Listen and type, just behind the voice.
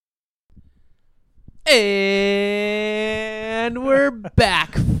And we're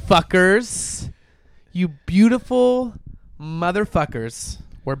back, fuckers. You beautiful motherfuckers.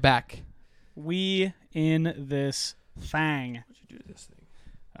 We're back. We in this thing. What'd you do to this thing?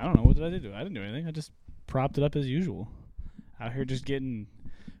 I don't know. What did I do? I didn't do anything. I just propped it up as usual. Out here just getting...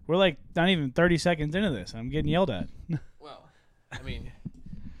 We're like not even 30 seconds into this. I'm getting yelled at. Well, I mean,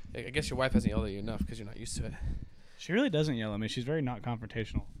 I guess your wife hasn't yelled at you enough because you're not used to it. She really doesn't yell at me. She's very not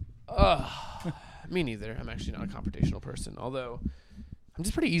confrontational. Me neither. I'm actually not a confrontational person, although I'm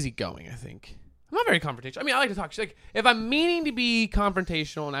just pretty easygoing, I think. I'm not very confrontational. I mean, I like to talk. Like, if I'm meaning to be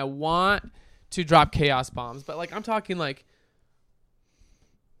confrontational and I want to drop chaos bombs, but like I'm talking like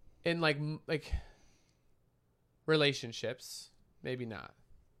in like relationships, maybe not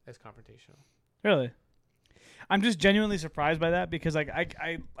as confrontational. Really? I'm just genuinely surprised by that because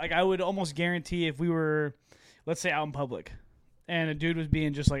I would almost guarantee if we were, let's say, out in public and a dude was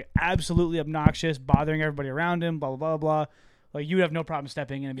being just like absolutely obnoxious, bothering everybody around him, blah blah blah blah, like you'd have no problem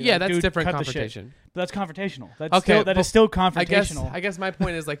stepping in and be like, that's dude, different cut confrontation. But that's confrontational. That's okay, still, that is still confrontational. I guess my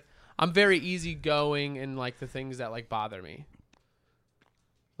point is like I'm very easygoing in like the things that like bother me.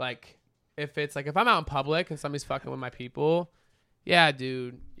 Like if I'm out in public and somebody's fucking with my people, yeah,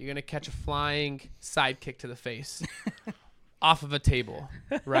 dude, you're gonna catch a flying sidekick to the face off of a table,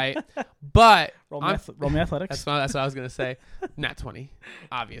 right? But roll me athletics. That's what I was gonna say. Nat 20,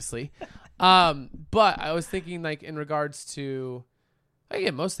 obviously. But I was thinking like in regards to,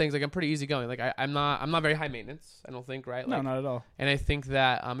 again, most things like I'm pretty easygoing. Like I'm not very high maintenance. I don't think, right? No, like, not at all. And I think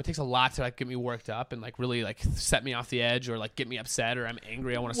that it takes a lot to like get me worked up and like really like set me off the edge or like get me upset or I'm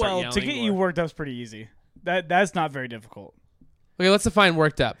angry. I want to start yelling. Well, to get you worked up is pretty easy. That's not very difficult. Okay, let's define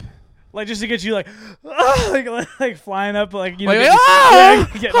worked up. Like just to get you like flying up, like you know,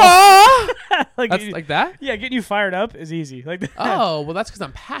 that's like that. Yeah, getting you fired up is easy. Like that. Oh, well, that's because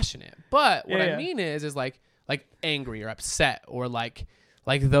I'm passionate. But what Yeah. I mean is like angry or upset or like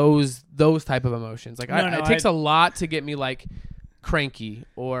those type of emotions. Like it takes a lot to get me like cranky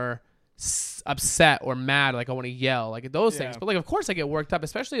or upset or mad. Like I want to yell, like those things. But like of course I get worked up,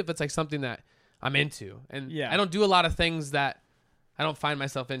 especially if it's like something that I'm into, and I don't do a lot of things that I don't find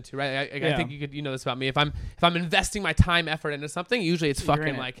myself into, right? I think you know this about me. If I'm investing my time, effort into something, usually it's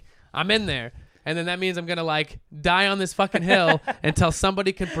fucking like I'm in there, and then that means I'm gonna like die on this fucking hill until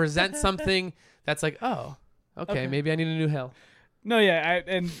somebody can present something that's like, oh, okay, maybe I need a new hill. No, yeah,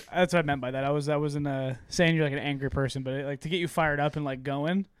 and that's what I meant by that. I wasn't saying you're like an angry person, but like to get you fired up and like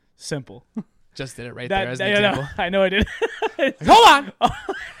going, simple. Just did it right there as an example. I know I did. Hold on,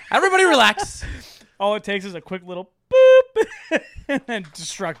 everybody relax. All it takes is a quick little boop, and then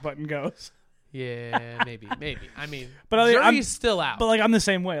destruct button goes. Yeah, maybe. I mean, but jury's still out. But like I'm the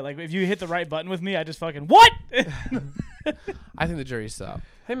same way. Like if you hit the right button with me, I just fucking what? I think the jury's still out.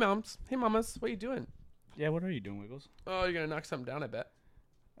 Hey moms, what are you doing? Yeah, what are you doing, Wiggles? Oh, you're gonna knock something down, I bet.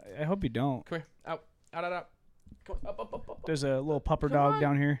 I hope you don't. Come here, out. Come on, up. There's a little pupper dog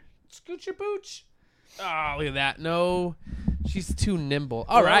down here. Scoot your booch. Oh, look at that. No, she's too nimble.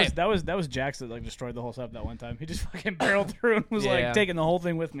 All right. That was Jax that like destroyed the whole setup that one time. He just fucking barreled through and was like taking the whole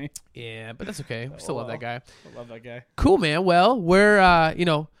thing with me. Yeah, but that's okay. We still love that guy. I love that guy. Cool, man. Well, we're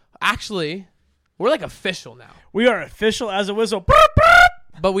actually we're like official now. We are official as a whistle.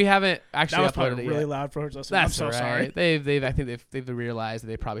 But we haven't actually uploaded it yet. Really loud for us listening. I'm so sorry. I think they've realized that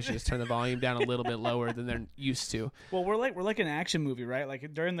they probably should just turn the volume down a little bit lower than they're used to. Well, we're like an action movie, right?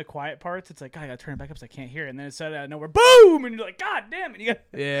 Like during the quiet parts, it's like, God, I gotta turn it back up so I can't hear it. And then it's out of nowhere, boom, and you're like, God damn it!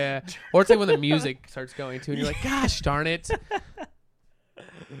 Yeah. Or it's like when the music starts going too, and you're like, gosh darn it!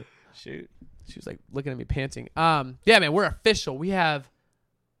 Shoot. She was like looking at me panting. Yeah, man, we're official. We have.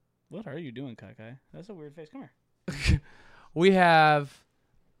 What are you doing, Kai? That's a weird face. Come here. We have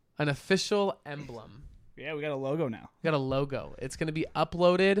an official emblem. Yeah, we got a logo now. We got a logo. It's going to be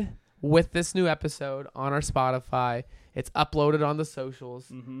uploaded with this new episode on our Spotify. It's uploaded on the socials.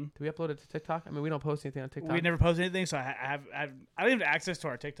 Mm-hmm. Do we upload it to TikTok? I mean, we don't post anything on TikTok. We never post anything, so I don't have access to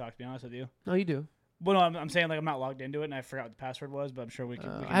our TikTok, to be honest with you. No, you do. Well, no, I'm saying like I'm not logged into it, and I forgot what the password was, but I'm sure we can.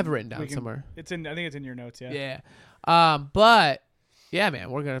 I have it written down somewhere. I think it's in your notes. Yeah. Yeah. But yeah, man,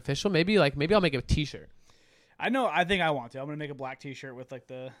 we're going official. Maybe I'll make a T-shirt. I know. I think I want to. I'm gonna make a black T-shirt with like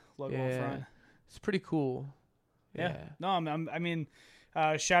the logo in front. It's pretty cool. Yeah. No, I mean,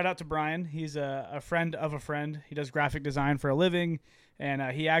 shout out to Brian. He's a friend of a friend. He does graphic design for a living, and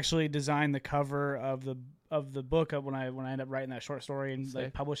he actually designed the cover of the book when I ended up writing that short story and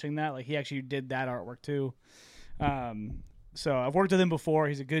like publishing that. Like he actually did that artwork too. So I've worked with him before.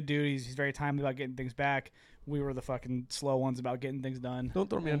 He's a good dude. He's very timely about getting things back. We were the fucking slow ones about getting things done. Don't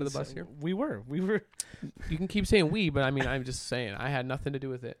throw me under the bus here. We were. You can keep saying we, but I mean, I'm just saying I had nothing to do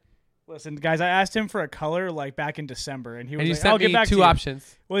with it. Listen, guys, I asked him for a color like back in December, and he was like, "I'll get back to you." 2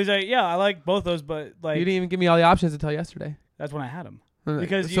 options. Well, he's like, "Yeah, I like both those, but like." You didn't even give me all the options until yesterday. That's when I had them.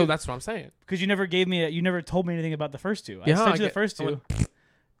 So that's what I'm saying. Because you never gave me, you never told me anything about the first two. I sent you the first two.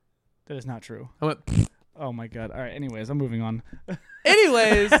 That is not true. Oh my god. All right. Anyways, I'm moving on.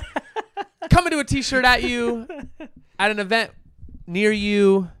 Anyways, coming to a T-shirt at you at an event near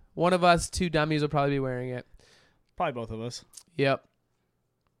you. One of us 2 dummies will probably be wearing it. Probably both of us. Yep.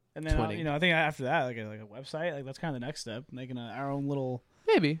 And then I think after that, like a website, like that's kind of the next step, making our own little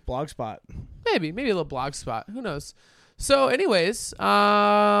blog spot. Maybe a little blog spot. Who knows? So, anyways,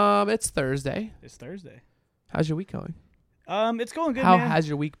 it's Thursday. It's Thursday. How's your week going? It's going good. How man. has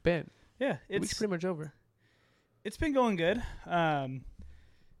your week been? Yeah, the week's pretty much over. It's been going good.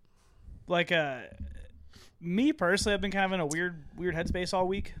 Me personally, I've been kind of in a weird headspace all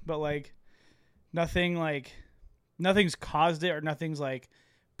week, but like nothing's caused it or nothing's like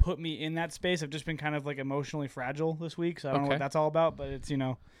put me in that space. I've just been kind of like emotionally fragile this week, so I don't know what that's all about, but it's,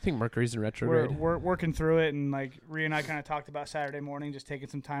 I think Mercury's in retrograde. We're working through it, and like Rhea and I kind of talked about Saturday morning, just taking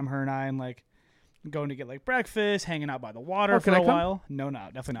some time, her and I, and like going to get like breakfast, hanging out by the water for a while. No,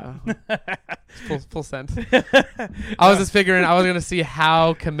 definitely not. Full send. I was just figuring, I was going to see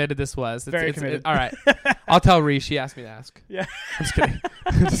how committed this was. Very committed. All right. I'll tell Rhea. She asked me to ask. Yeah. I'm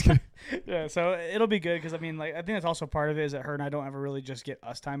just kidding. Yeah, so it'll be good because I think that's also part of it is that her and I don't ever really just get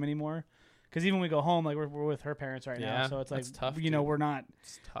us time anymore. Because even when we go home, like we're with her parents right now, so it's like tough, we're not.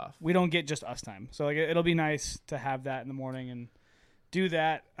 It's tough. We don't get just us time, so like it'll be nice to have that in the morning and do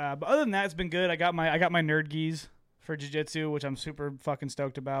that. But other than that, it's been good. I got my nerd geese for jiu-jitsu, which I'm super fucking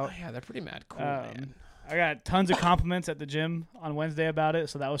stoked about. Oh yeah, they're pretty mad cool, man. I got tons of compliments at the gym on Wednesday about it,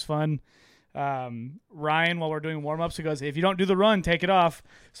 so that was fun. Ryan, while we're doing warm-ups, he goes, if you don't do the run, take it off.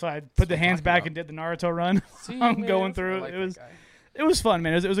 So I put the hands back and did the Naruto run. I'm going through it. It was fun,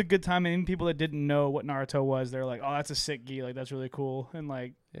 man. It was a good time. And people that didn't know what Naruto was, they're like, oh, that's a sick gi. Like, that's really cool. And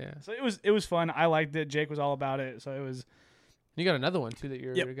like, yeah. So it was fun. I liked it. Jake was all about it. So it was. You got another one too that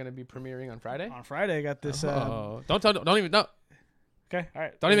you're going to be premiering on Friday. On Friday, I got this. Don't even know. Okay, all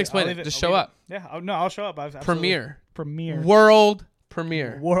right. Don't even explain it. Just show up. Yeah, I'll show up. Premiere. World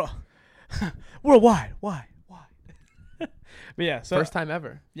premiere. Worldwide. Why? But yeah, so first time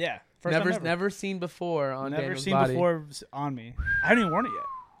ever. Yeah, never seen before on Never Daniel's seen body. before on me. I haven't even worn it yet.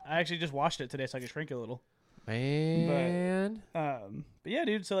 I actually just washed it today so I could shrink it a little. Man. But yeah,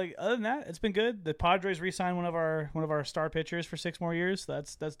 dude. So like, other than that, it's been good. The Padres re-signed one of our star pitchers for 6 more years.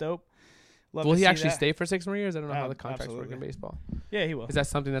 That's dope. Will he actually stay for 6 more years? I don't know how the contracts work in baseball. Yeah, he will. Is that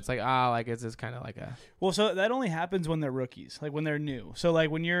something that's like it's just kind of like a... Well, so that only happens when they're rookies, like when they're new. So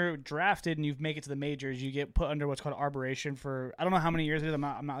like when you're drafted and you make it to the majors, you get put under what's called arbitration for, I don't know how many years it is. I'm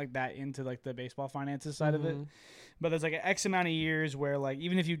not like that into like the baseball finances side of it. But there's like an X amount of years where like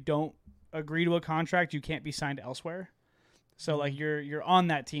even if you don't agree to a contract, you can't be signed elsewhere. So like you're on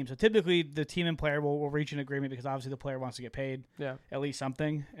that team. So typically the team and player will reach an agreement because obviously the player wants to get paid at least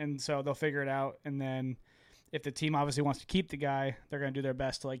something. And so they'll figure it out. And then if the team obviously wants to keep the guy, they're going to do their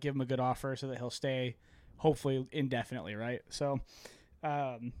best to like give him a good offer so that he'll stay hopefully indefinitely, right? So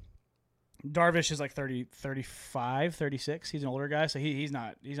Darvish is like 35, 36. He's an older guy, so he's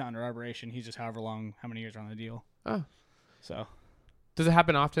not under arbitration. He's just how many years are on the deal. Oh. So does it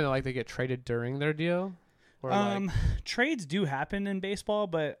happen often that like they get traded during their deal? Or trades do happen in baseball,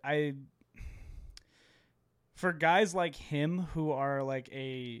 but for guys like him who are like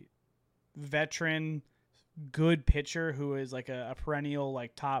a veteran, good pitcher who is like a perennial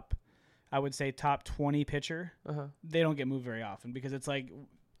like top 20 pitcher, they don't get moved very often because it's like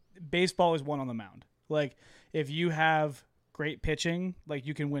baseball is won on the mound. Like if you have great pitching, like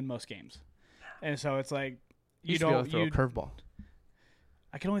you can win most games, and so it's like you don't throw a curveball.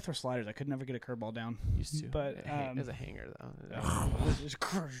 I could only throw sliders. I could never get a curveball down. Used to, but as a hanger though.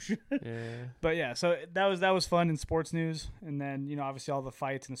 Yeah. But yeah, so that was fun in sports news, and then obviously all the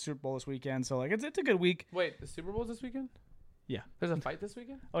fights in the Super Bowl this weekend. So like it's a good week. Wait, the Super Bowl's this weekend? Yeah. There's a fight this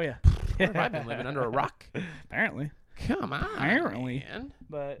weekend? Oh yeah. Where have I been living under a rock? Apparently. Come on. Apparently. Man.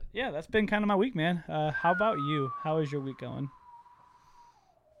 But yeah, that's been kind of my week, man. How about you? How is your week going?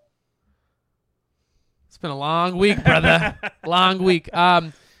 It's been a long week, brother. Long week.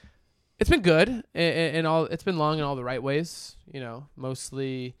 It's been good in all. It's been long in all the right ways.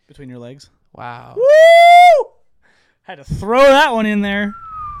 Mostly between your legs. Wow. Woo! Had to throw that one in there.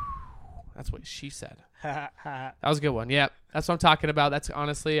 That's what she said. That was a good one. Yeah, that's what I'm talking about. That's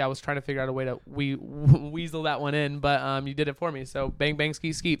honestly, I was trying to figure out a way to weasel that one in, but you did it for me. So bang, bang,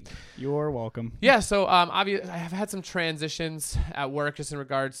 ski, ski. You're welcome. Yeah, so obviously, I have had some transitions at work just in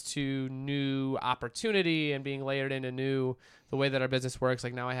regards to new opportunity and being layered into the way that our business works.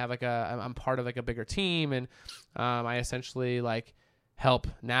 Like now I have I'm part of like a bigger team, and I essentially like help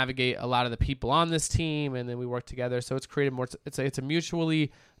navigate a lot of the people on this team, and then we work together. So it's created more. It's a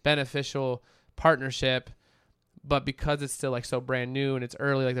mutually beneficial partnership, but because it's still like so brand new and it's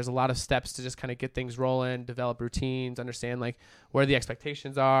early, like there's a lot of steps to just kind of get things rolling, develop routines, understand like where the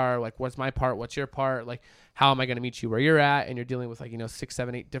expectations are, like what's my part, what's your part, like how am I going to meet you where you're at, and you're dealing with like 6,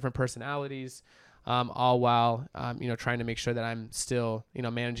 7, 8 different personalities, all while trying to make sure that I'm still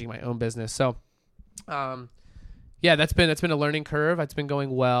managing my own business. So yeah, that's been a learning curve. It's been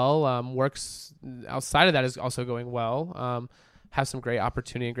going well. Works outside of that is also going well. Have some great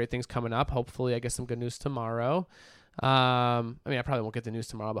opportunity and great things coming up. Hopefully I get some good news tomorrow. I probably won't get the news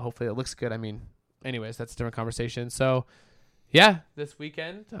tomorrow, but hopefully it looks good. Anyways, that's a different conversation. So yeah, this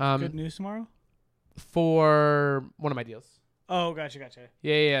weekend. Good news tomorrow? For one of my deals. Oh, gotcha.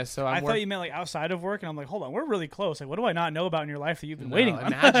 Yeah. So I thought you meant like outside of work, and I'm like, hold on, we're really close. Like, what do I not know about in your life that you've been waiting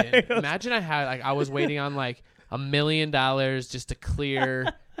on? Imagine I was waiting on like $1 million just to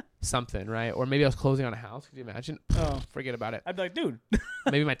clear something, right? Or maybe I was closing on a house. Could you imagine? Oh, forget about it. I'd be like, dude.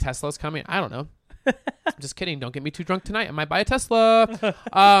 Maybe my Tesla's coming. I don't know. I'm just kidding. Don't get me too drunk tonight. I might buy a Tesla.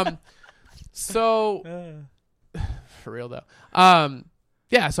 So for real though.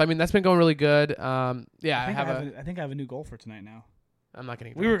 Yeah. So that's been going really good. Yeah. I think I have a new goal for tonight now. I'm not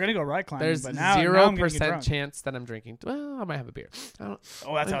gonna. We were gonna go rock climbing. There's but now 0% chance that I'm drinking. Well, I might have a beer. Oh,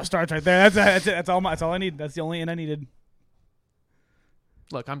 that's how it starts right there. That's all I need. That's the only in I needed.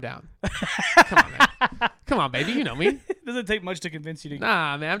 Look, I'm down. Come on, man. Come on, baby. You know me. It doesn't take much to convince you to.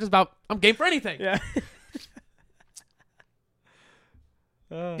 Nah, man. I'm game for anything. Yeah.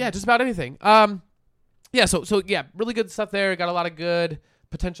 Yeah, just about anything. Yeah. So yeah, really good stuff there. Got a lot of good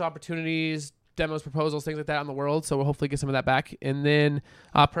potential opportunities, demos, proposals, things like that in the world. So we'll hopefully get some of that back. And then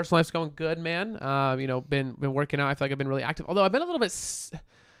personal life's going good, man. Been working out. I feel like I've been really active. Although I've been a little bit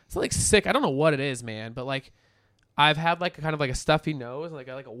sick. I don't know what it is, man. But like I've had like a kind of like a stuffy nose, like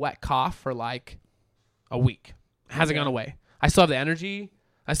a wet cough for like a week. Hasn't gone away. I still have the energy.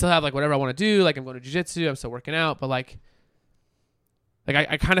 I still have like whatever I want to do. Like I'm going to jiu-jitsu. I'm still working out. But like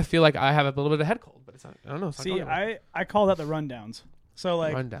I kind of feel like I have a little bit of a head cold. But it's not. I don't know. It's See, I call that the rundowns. So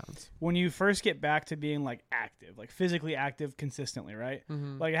like rundowns. When you first get back to being like active, like physically active consistently, right?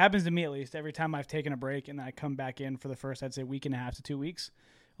 Mm-hmm. Like it happens to me at least every time I've taken a break and then I come back in for the first, I'd say week and a half to 2 weeks.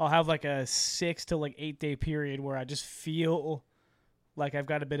 I'll have like a 6 to like 8 day period where I just feel like I've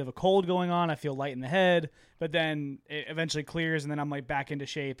got a bit of a cold going on. I feel light in the head, but then it eventually clears and then I'm like back into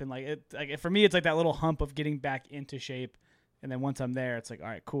shape. And like for me, it's like that little hump of getting back into shape. And then once I'm there, it's like, all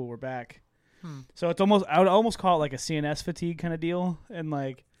right, cool, we're back. So it's I would almost call it like a CNS fatigue kind of deal. And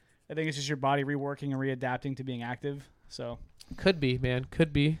like, I think it's just your body reworking and readapting to being active. So could be, man.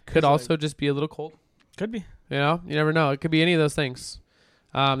 Could be. Could also just be a little cold. Could be. You know, you never know. It could be any of those things.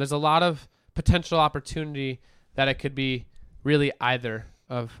 There's a lot of potential opportunity that it could be really either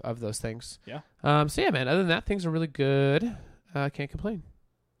of those things. Yeah. So yeah, man, other than that, things are really good. Can't complain.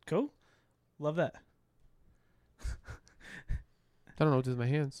 Cool. Love that. I don't know what to do with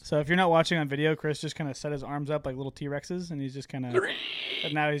my hands. So if you're not watching on video, Chris just kind of set his arms up like little T-Rexes, and he's just kind of...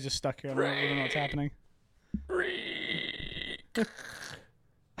 And now he's just stuck here. I don't know what's happening.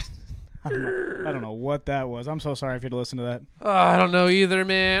 I don't know what that was. I'm so sorry if you had to listen to that. I don't know either,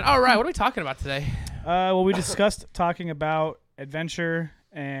 man. All right, what are we talking about today? Well, we discussed talking about adventure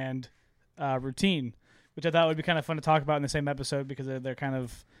and routine, which I thought would be kind of fun to talk about in the same episode because they're kind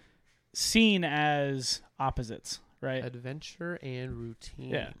of seen as opposites. Right. Adventure and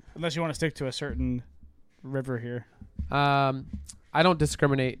routine. Yeah. Unless you want to stick to a certain river here. I don't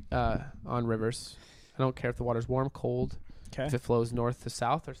discriminate on rivers. I don't care if the water's warm, cold. Okay. If it flows north to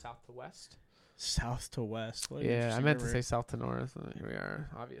south or south to west. South to west. Yeah, I meant to say south to north. Here we are,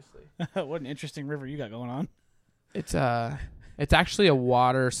 obviously. What an interesting river you got going on. It's actually a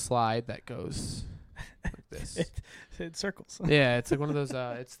water slide that goes like this. It circles. Yeah, it's like one of those.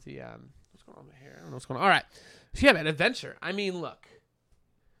 It's the what's going on here? I don't know what's going on. All right. So yeah, man, adventure. I mean, look,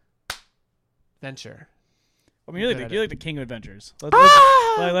 adventure. I mean, you're like the king of adventures.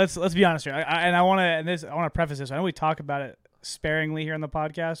 Let's be honest here. I want to preface this. I know we talk about it sparingly here on the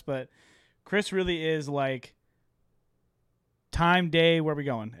podcast, but Chris really is like time, day, where we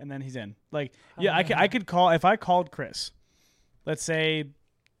going, and then he's in. Like, yeah, I could call if I called Chris, let's say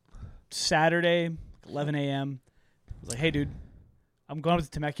Saturday, 11 a.m. I was like, hey, dude, I'm going up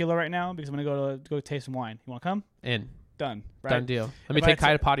to Temecula right now because I'm gonna go taste some wine. You want to come? In. Done. Right? Done deal. Let me take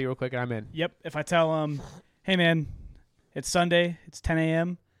Kai to potty real quick and I'm in. Yep. If I tell him, hey man, it's Sunday, it's 10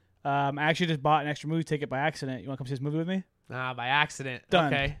 a.m. I actually just bought an extra movie ticket by accident. You want to come see this movie with me? Nah, by accident.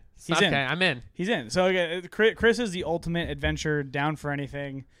 Done. Okay. He's okay, in. I'm in. He's in. So again, Chris is the ultimate adventure, down for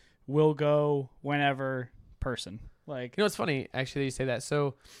anything, will go whenever person. Like, you know what's funny actually that you say that.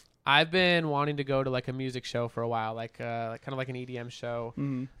 So I've been wanting to go to like a music show for a while, like kind of like an EDM show.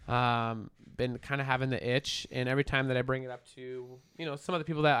 Mm-hmm. Been kind of having the itch, and every time that I bring it up to, you know, some of the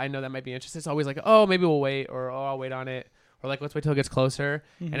people that I know that might be interested, it's always like, oh, maybe we'll wait, or oh, I'll wait on it, or like let's wait till it gets closer.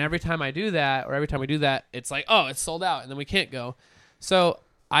 Mm-hmm. And every time I do that, or every time we do that, it's like, oh, it's sold out, and then we can't go. So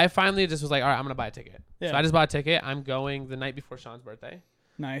I finally just was like, all right, I'm gonna buy a ticket. Yeah. So I just bought a ticket. I'm going the night before Sean's birthday.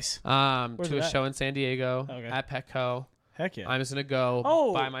 Nice. To a show in San Diego at Petco. Heck yeah. I'm just gonna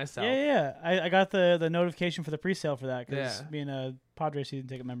go by myself. Yeah. I got the notification for the pre-sale for that because Yeah. being a Padres season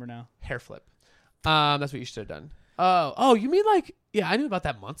ticket member now. Hair flip. That's what you should have done. Oh, you mean like, yeah, I knew about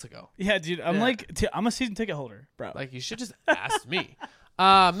that months ago. Yeah, dude. I'm I'm a season ticket holder, bro. Like, you should just ask me.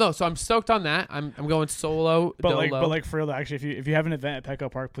 No, so I'm stoked on that. I'm going solo. But dolo. like for real, actually, if you have an event at Petco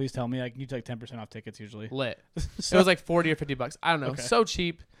Park, please tell me. I can get like 10% off tickets usually. Lit. So- It was like 40 or 50 bucks. I don't know. Okay. So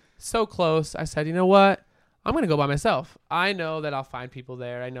cheap, so close. I said, you know what? I'm gonna go by myself. I know that I'll find people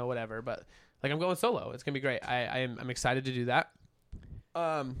there. I know whatever, but like I'm going solo. It's gonna be great. I'm excited to do that.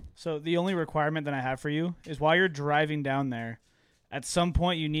 So the only requirement that I have for you is while you're driving down there, at some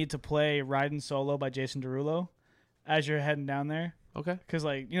point you need to play "Riding Solo" by Jason Derulo as you're heading down there. Okay. Because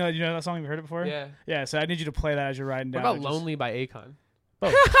like you know that song, you've heard it before. Yeah. Yeah. So I need you to play that as you're riding What down. about "Lonely" by Akon?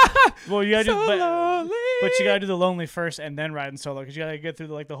 Well, you gotta So do, lonely. but you gotta do the lonely first and then riding solo because you gotta get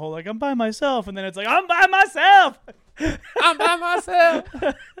through the whole like I'm by myself and then it's like I'm by myself. I'm by myself.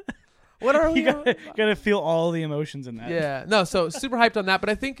 What are we? You gotta feel all the emotions in that. Yeah. No, so super hyped on that, but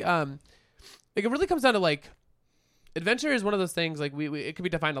I think like it really comes down to like adventure is one of those things like we it could be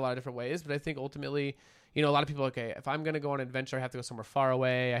defined a lot of different ways, but I think ultimately, you know, a lot of people okay, if I'm going to go on an adventure, I have to go somewhere far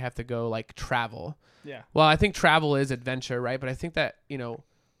away, I have to go like travel. Yeah. Well, I think travel is adventure, right? But I think that, you know,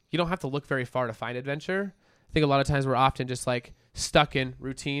 you don't have to look very far to find adventure. I think a lot of times we're often just like stuck in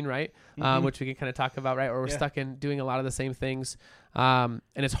routine, right? Mm-hmm. Which we can kind of talk about, right? Or we're Yeah. stuck in doing a lot of the same things. And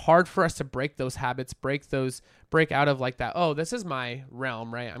it's hard for us to break those habits, break out of like that. Oh, this is my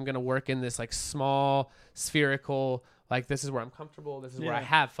realm, right? I'm going to work in this like small spherical, like this is where I'm comfortable. This is where I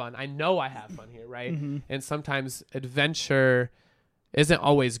have fun. I know I have fun here, right? Mm-hmm. And sometimes adventure isn't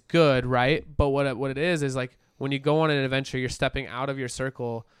always good, right? But what it is like when you go on an adventure, you're stepping out of your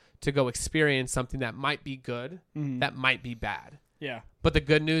circle to go experience something that might be good, that might be bad. Yeah. But the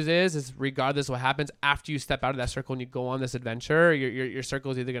good news is regardless of what happens after you step out of that circle and you go on this adventure, your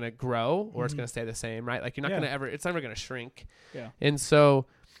circle is either going to grow or it's going to stay the same, right? Like you're not going to it's never going to shrink. Yeah. And so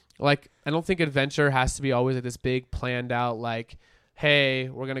like, I don't think adventure has to be always like this big planned out, like, hey,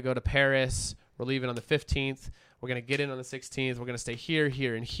 we're going to go to Paris. We're leaving on the 15th. We're going to get in on the 16th. We're going to stay here,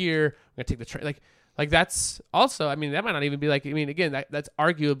 here, and here. We're going to take the train. Like that's also, I mean, that might not even be like, I mean, again, that's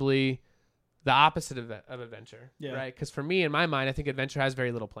arguably the opposite of adventure, right? Because for me, in my mind, I think adventure has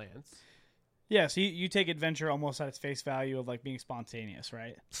very little plans. Yeah, so you take adventure almost at its face value of like being spontaneous,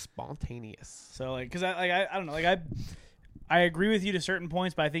 right? Spontaneous. So like, because I don't know, like I agree with you to certain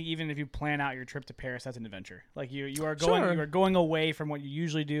points, but I think even if you plan out your trip to Paris, that's an adventure. Like you are going away from what you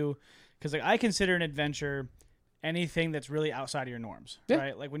usually do, because like I consider an adventure anything that's really outside of your norms,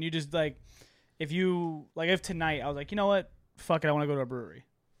 right? Like when you just like, if tonight I was like, you know what, fuck it, I want to go to a brewery.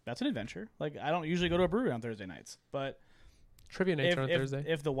 That's an adventure. Like I don't usually go to a brewery on Thursday nights, but trivia nights on Thursday.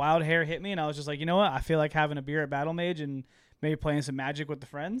 If the wild hair hit me and I was just like, you know what, I feel like having a beer at Battle Mage and maybe playing some Magic with the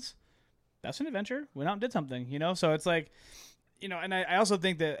friends, that's an adventure. Went out and did something, you know? So it's like, you know, and I also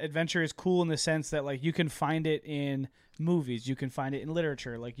think that adventure is cool in the sense that like you can find it in movies, you can find it in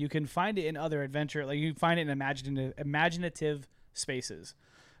literature, like you can find it in other adventure, like you can find it in imaginative spaces.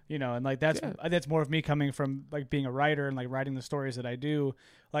 You know, and like that's more of me coming from like being a writer and like writing the stories that I do.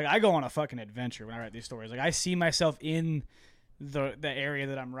 Like I go on a fucking adventure when I write these stories. Like I see myself in the area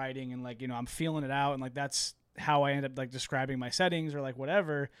that I'm writing and like, you know, I'm feeling it out and like that's how I end up like describing my settings or like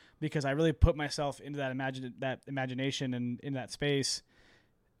whatever, because I really put myself into that imagination and in that space,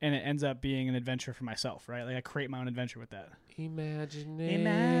 and it ends up being an adventure for myself, right? Like I create my own adventure with that. Imagination.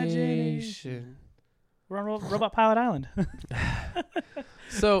 We're on Robot Pilot Island.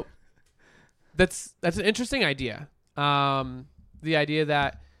 So that's an interesting idea. The idea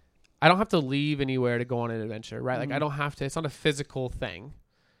that I don't have to leave anywhere to go on an adventure, right? Like I don't have to, it's not a physical thing.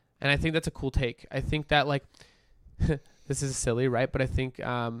 And I think that's a cool take. I think that like, this is silly, right? But I think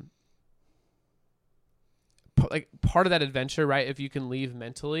like part of that adventure, right? If you can leave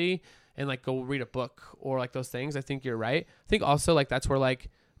mentally and like go read a book or like those things, I think you're right. I think also like that's where like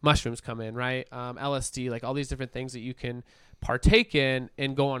mushrooms come in, right? LSD, like all these different things that you can partake in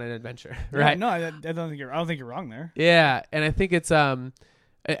and go on an adventure, right? No, I don't think you're wrong there. Yeah, and I think it's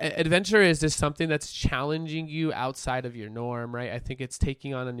adventure is just something that's challenging you outside of your norm, right? I think it's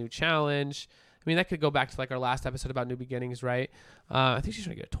taking on a new challenge. I mean, that could go back to like our last episode about new beginnings, right? I think she's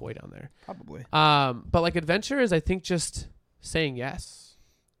trying to get a toy down there. Probably. But like adventure is, I think, just saying yes.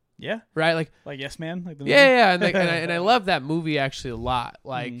 Yeah. Right. Like Yes Man. Like the movie? Yeah. And I love that movie actually a lot.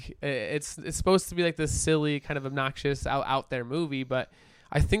 Like it's supposed to be like this silly kind of obnoxious out there movie, but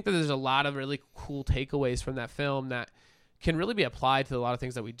I think that there's a lot of really cool takeaways from that film that can really be applied to a lot of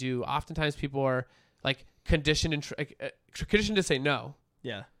things that we do. Oftentimes people are like conditioned to say no.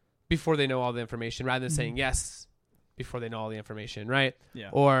 Yeah. Before they know all the information, rather than saying yes before they know all the information, right? Yeah.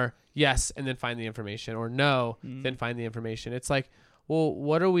 Or yes and then find the information, or no then find the information. It's like, well,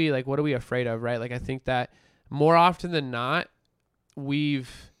 what are we afraid of, right? Like I think that more often than not,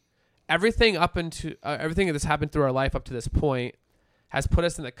 everything that's happened through our life up to this point has put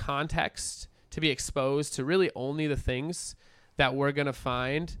us in the context to be exposed to really only the things that we're going to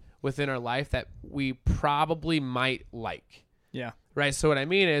find within our life that we probably might like. Yeah. Right. So what I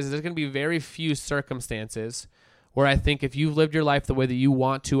mean is there's going to be very few circumstances where I think if you've lived your life the way that you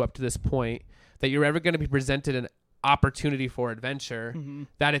want to up to this point, that you're ever going to be presented an opportunity for adventure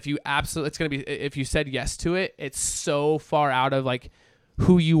that if you said yes to it, it's so far out of like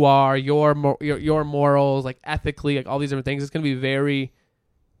who you are, your morals, like ethically, like all these different things. It's going to be very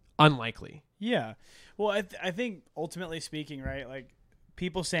unlikely. Yeah. Well, I think ultimately speaking, right, like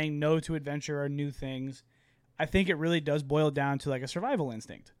people saying no to adventure or new things, I think it really does boil down to like a survival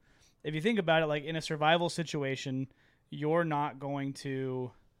instinct. If you think about it, like in a survival situation, you're not going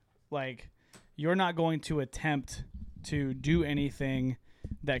to attempt to do anything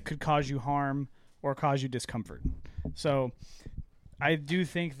that could cause you harm or cause you discomfort. So I do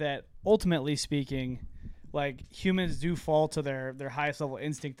think that ultimately speaking, like humans do fall to their highest level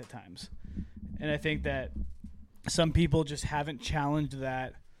instinct at times. And I think that some people just haven't challenged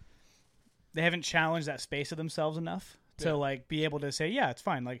that. They haven't challenged that space of themselves enough to like be able to say, yeah, it's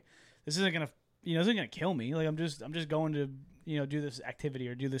fine. Like this isn't going to kill me. Like I'm just going to, do this activity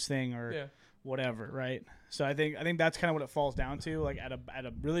or do this thing or whatever. Right. So I think that's kind of what it falls down to, like at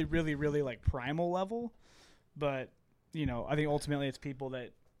a really, really, really like primal level. But, I think ultimately it's people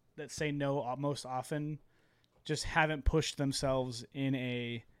that say no most often just haven't pushed themselves in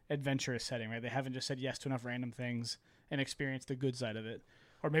a adventurous setting, right? They haven't just said yes to enough random things and experienced the good side of it.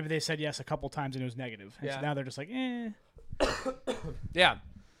 Or maybe they said yes a couple times and it was negative. And so now they're just like, eh. Yeah.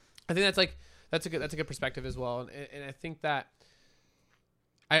 I think that's a good perspective as well. And I think that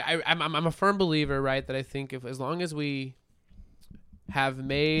I'm a firm believer, right, that I think as long as we have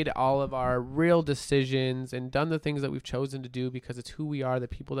made all of our real decisions and done the things that we've chosen to do because it's who we are, the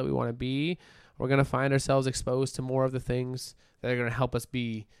people that we want to be, we're going to find ourselves exposed to more of the things that are going to help us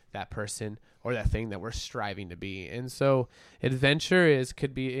be that person or that thing that we're striving to be. And so adventure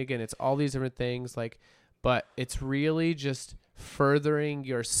could be, again, it's all these different things, but it's really just furthering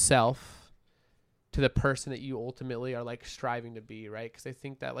yourself to the person that you ultimately are like striving to be, right? Because I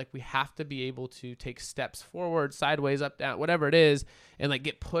think that like we have to be able to take steps forward, sideways, up, down, whatever it is, and like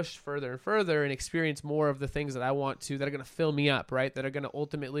get pushed further and further and experience more of the things that I want to, that are going to fill me up, right? That are going to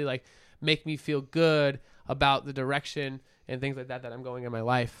ultimately like make me feel good about the direction and things like that I'm going in my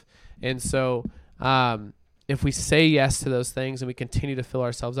life. And so if we say yes to those things and we continue to fill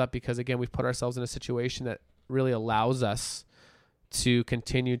ourselves up, because again, we've put ourselves in a situation that really allows us to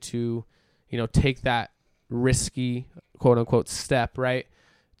continue to, take that risky, quote unquote, step, right,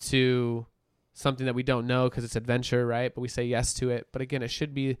 to something that we don't know because it's adventure, right? But we say yes to it. But again,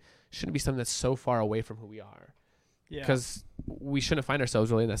 shouldn't be something that's so far away from who we are. Yeah. Because we shouldn't find ourselves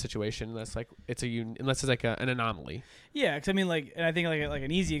really in that situation unless like unless it's like an anomaly. Yeah, because I mean, like, and I think like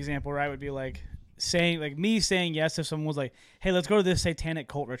an easy example, right, would be like saying yes if someone was like, "Hey, let's go to this satanic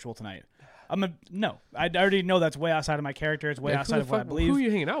cult ritual tonight." No. I already know that's way outside of my character. It's way outside of what I believe. Who are you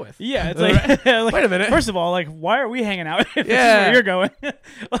hanging out with? Yeah, it's like, wait a minute. First of all, like, why are we hanging out if this is where you're going?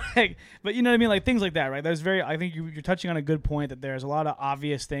 But you know what I mean? Like, things like that, right? I think you're touching on a good point that there's a lot of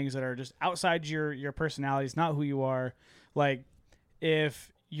obvious things that are just outside your personality. It's not who you are. Like,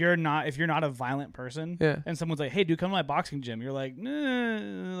 if you're not a violent person, and someone's like, "Hey, dude, come to my boxing gym," you're like, "Nah."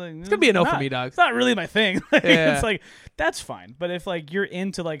 It's gonna be a no for me, dog. It's not really my thing. It's like that's fine. But if like you're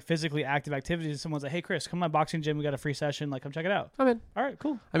into like physically active activities, someone's like, "Hey, Chris, come to my boxing gym. We got a free session. Like, come check it out." I'm in. All right,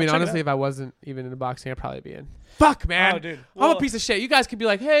 cool. I mean, honestly, if I wasn't even into boxing, I'd probably be in. Fuck, man. Oh, dude. I'm a piece of shit. You guys could be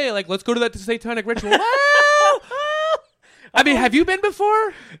like, "Hey, like, let's go to that satanic ritual." What? I mean, have you been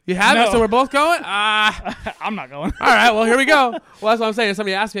before? You haven't, No. so we're both going? I'm not going. All right, well, here we go. Well, that's what I'm saying. If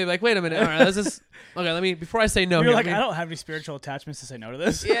somebody asked me, like, wait a minute. All right, let's just... Okay, let me... Before I say no... You're here, like, let me- I don't have any spiritual attachments to say no to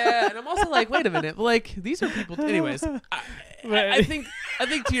this. Yeah, and I'm also like, wait a minute. Like, these are people... Anyways, I think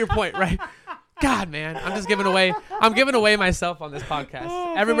to your point, right? God, man, I'm just giving away... I'm giving away myself on this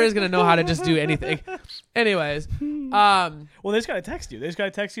podcast. Everybody's going to know how to just do anything. Anyways, Well, they just got to text you. They just got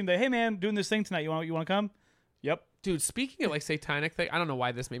to text you and say, hey, man, doing this thing tonight. You want to come? Yep. dude, speaking of like satanic thing, I don't know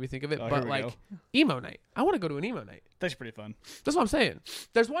why this made me think of it, Oh, but like emo night. I want to go to an emo night. That's pretty fun. That's what I'm saying.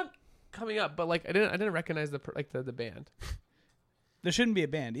 There's one coming up, but like I didn't recognize the band. There shouldn't be a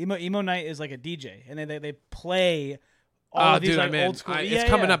band. Emo night is like a DJ, and they play all of these like old school. It's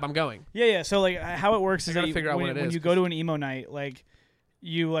coming up. I'm going. Yeah. So like how it works is that figure out what it when is, you go to an emo night, like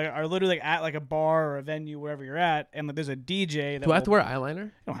you like are literally like at like a bar or a venue wherever you're at, and like there's a DJ. That Do I have to wear eyeliner?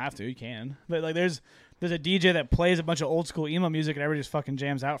 You don't have to. You can. But like there's a DJ that plays a bunch of old school emo music, and everybody just fucking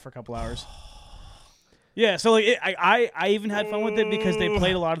jams out for a couple hours. Yeah, so like I even had fun with it because they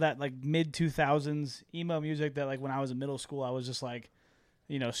played a lot of that like mid 2000s emo music that like when I was in middle school I was just like,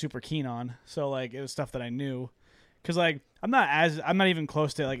 you know, super keen on. So like it was stuff that I knew, because like I'm not even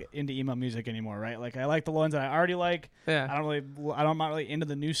close to like into emo music anymore, right? Like I like the ones that I already like. Yeah. I'm not really into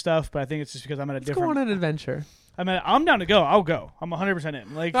the new stuff, but I think it's just because I'm at a Let's different. go on an adventure. I'm down to go. I'll go. I'm 100%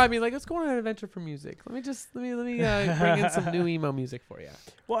 in. Like No, I mean, like, let's go on an adventure for music. Let me bring in some new emo music for you.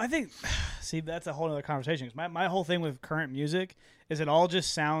 Well, I think, see, that's a whole other conversation. 'Cause my whole thing with current music is it all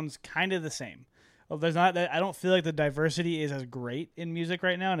just sounds kind of the same. Well, there's not that I don't feel like the diversity is as great in music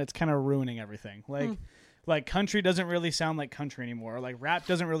right now, and it's kind of ruining everything. Like country doesn't really sound like country anymore. Like rap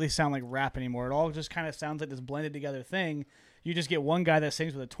doesn't really sound like rap anymore. It all just kind of sounds like this blended together thing. You just get one guy that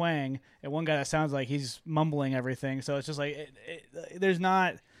sings with a twang and one guy that sounds like he's mumbling everything. So it's just like there's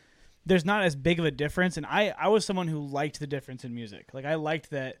not as big of a difference. And I was someone who liked the difference in music. Like I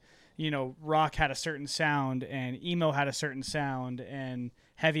liked that, you know, rock had a certain sound and emo had a certain sound and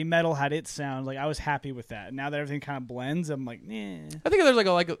heavy metal had its sound. Like I was happy with that. And now that everything kind of blends, I'm like, eh. I think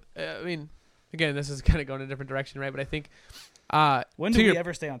there's I mean, again, this is kind of going in a different direction, right? But I think when do we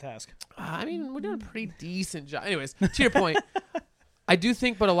ever stay on task? I mean, we're doing a pretty decent job. Anyways, to your point, I do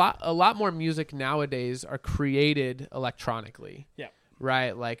think, but a lot more music nowadays are created electronically. Yeah.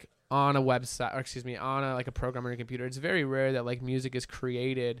 Right, like on a website, or on a program on your computer. It's very rare that like music is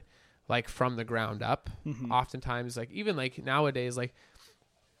created like from the ground up. Mm-hmm. Oftentimes, like even like nowadays, like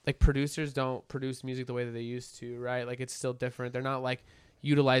producers don't produce music the way that they used to. Right, like it's still different. They're not like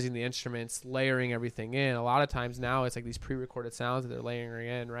utilizing the instruments, layering everything in. A lot of times now it's like these pre-recorded sounds that they're layering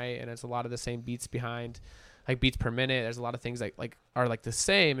in, right? And it's a lot of the same beats behind, like beats per minute. There's a lot of things like are like the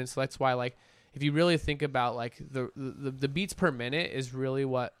same, and so that's why like if you really think about like the beats per minute is really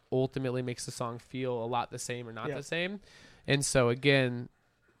what ultimately makes the song feel a lot the same or not the same. And so again,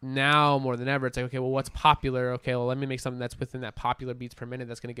 now more than ever, it's like, okay, well, what's popular? Okay, well, let me make something that's within that popular beats per minute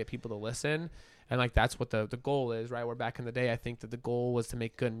that's going to get people to listen. And like that's what the goal is, right? Where back in the day, I think that the goal was to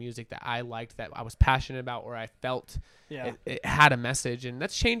make good music that I liked, that I was passionate about, or I felt it had a message. And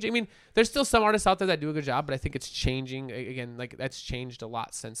that's changing. I mean, there's still some artists out there that do a good job, but I think it's changing. Again, like that's changed a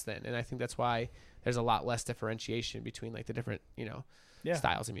lot since then. And I think that's why there's a lot less differentiation between like the different,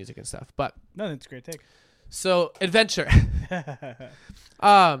 styles of music and stuff. But no, that's a great take. So adventure.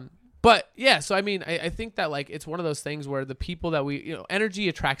 But yeah, so I mean, I think that like it's one of those things where the people that energy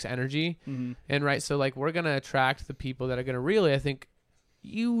attracts energy, and right, so like we're gonna attract the people that are gonna really, I think,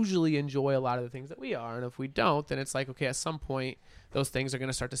 usually enjoy a lot of the things that we are, and if we don't, then it's like, okay, at some point those things are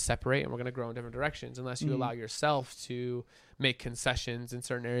gonna start to separate, and we're gonna grow in different directions unless you allow yourself to make concessions in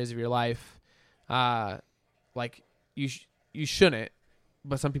certain areas of your life. Like you shouldn't,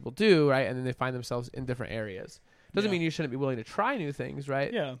 but some people do, right? And then they find themselves in different areas. Doesn't mean you shouldn't be willing to try new things,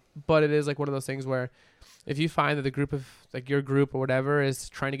 right? Yeah. But it is like one of those things where if you find that the group of like your group or whatever is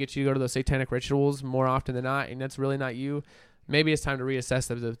trying to get you to go to those satanic rituals more often than not, and that's really not you, maybe it's time to reassess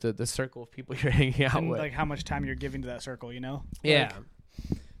the circle of people you're hanging out with. Like how much time you're giving to that circle, Yeah.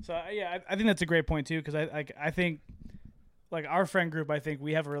 So I think that's a great point too, because I think like our friend group, I think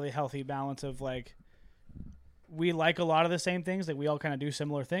we have a really healthy balance of like we like a lot of the same things, like we all kind of do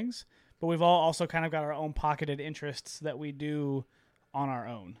similar things. But we've all also kind of got our own pocketed interests that we do on our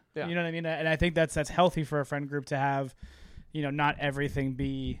own. Yeah. You know what I mean? And I think that's healthy for a friend group to have, not everything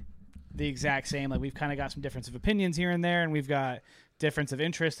be the exact same. Like we've kind of got some difference of opinions here and there, and we've got difference of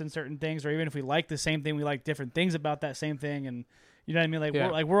interest in certain things, or even if we like the same thing, we like different things about that same thing. And you know what I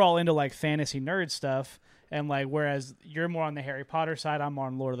mean? Like we're all into like fantasy nerd stuff. And like, whereas you're more on the Harry Potter side, I'm more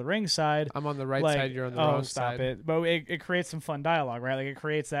on Lord of the Rings side. I'm on the right side, you're on the wrong side. Stop it. But it creates some fun dialogue, right? Like it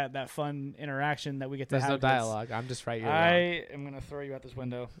creates that fun interaction that we get to have. There's no dialogue. I'm just right. You're wrong. I am going to throw you out this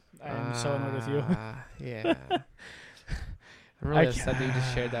window. I am so annoyed with you. Yeah. I'm really upset that you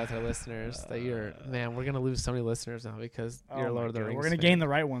just shared that with our listeners. That man, we're gonna lose so many listeners now because you're Lord of the Rings. We're gonna gain the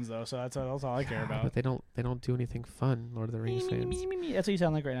right ones though, so that's all I care about. But they don't do anything fun, Lord of the Rings fans. That's what you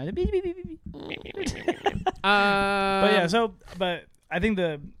sound like right now. But I think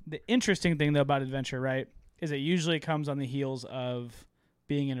the interesting thing though about adventure, right, is it usually comes on the heels of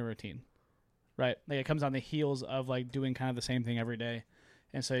being in a routine, right? Like it comes on the heels of like doing kind of the same thing every day,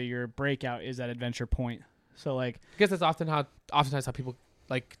 and so your breakout is that adventure point. So like, I guess that's oftentimes how people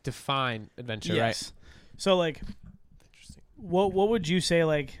like define adventure, right? So like, interesting. What would you say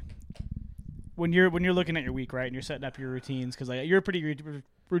like when you're looking at your week, right, and you're setting up your routines, because like you're a pretty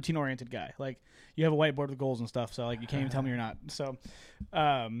routine oriented guy. Like you have a whiteboard with goals and stuff, so like you can't even tell me you're not. So,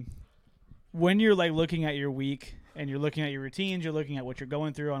 when you're like looking at your week and you're looking at your routines, you're looking at what you're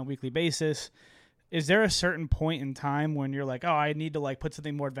going through on a weekly basis. Is there a certain point in time when you're like, oh, I need to like put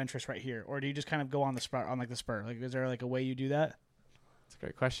something more adventurous right here, or do you just kind of go on the spur? Like, is there like a way you do that? That's a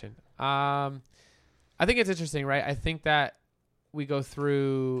great question. I think it's interesting, right? I think that we go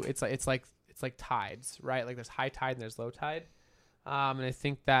through. It's like tides, right? Like there's high tide and there's low tide, and I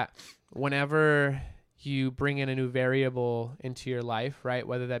think that whenever you bring in a new variable into your life, right?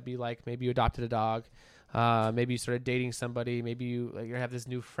 Whether that be like maybe you adopted a dog, maybe you started dating somebody, maybe you have this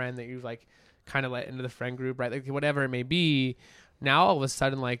new friend that you've like kind of let into the friend group, right? Like whatever it may be. Now all of a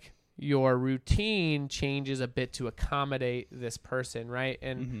sudden, like your routine changes a bit to accommodate this person, right?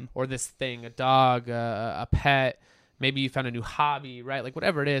 And or this thing, a dog, a pet. Maybe you found a new hobby, right? Like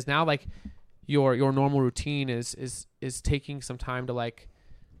whatever it is. Now, like your normal routine is taking some time to like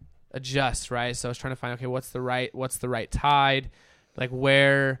adjust, right? So I was trying to find, okay, what's the right tide, like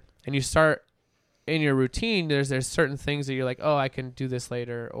where, and you start in your routine. There's certain things that you're like, oh, I can do this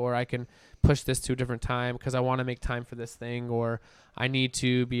later, or I can push this to a different time because I want to make time for this thing, or I need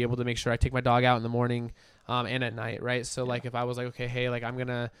to be able to make sure I take my dog out in the morning and at night, right? So like if I was like, okay, hey, like I'm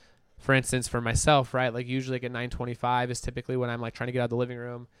gonna, for instance, for myself, right, like usually like at 9:25 is typically when I'm like trying to get out of the living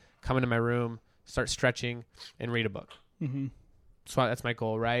room, come into my room, start stretching, and read a book. So that's my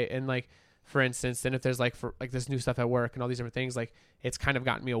goal, right? And like for instance, then if there's like for like this new stuff at work and all these different things, like it's kind of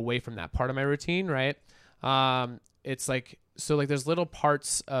gotten me away from that part of my routine, right? It's like, so like there's little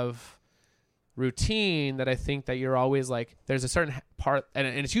parts of routine that I think that you're always like, there's a certain part, and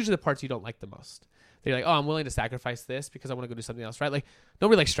it's usually the parts you don't like the most. They're like, oh, I'm willing to sacrifice this because I want to go do something else, right? Like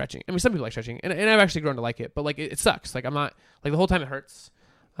nobody likes stretching. I mean, some people like stretching, and I've actually grown to like it, but like it sucks. Like I'm not, like the whole time it hurts.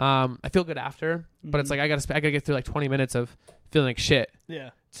 I feel good after, but it's like I gotta get through like 20 minutes of feeling like shit,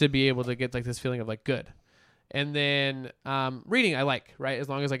 to be able to get like this feeling of like good. And then reading I like, right? As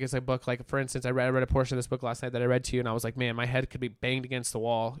long as like it's a book, like for instance, I read a portion of this book last night that I read to you, and I was like, man, my head could be banged against the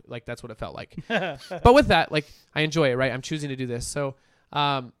wall. Like that's what it felt like. But with that, like I enjoy it, right? I'm choosing to do this. So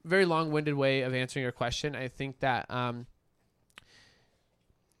very long-winded way of answering your question. I think that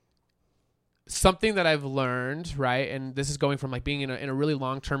something that I've learned, right, and this is going from like being in a really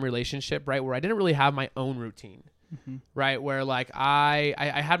long-term relationship, right, where I didn't really have my own routine. Right, where like I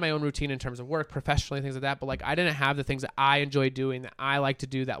had my own routine in terms of work, professionally, things like that, but like I didn't have the things that I enjoy doing, that I like to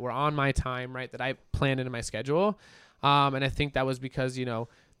do, that were on my time, right, that I planned into my schedule. And I think that was because, you know,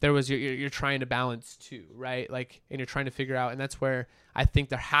 there was you're trying to balance too, right, like, and you're trying to figure out, and that's where I think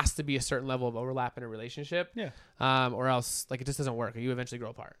there has to be a certain level of overlap in a relationship, or else like it just doesn't work, or you eventually grow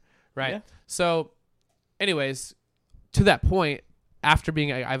apart, right? So anyways, to that point, after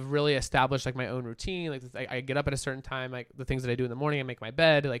being, I've really established like my own routine. Like I get up at a certain time, like the things that I do in the morning, I make my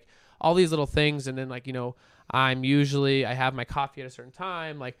bed, like all these little things. And then like, you know, I have my coffee at a certain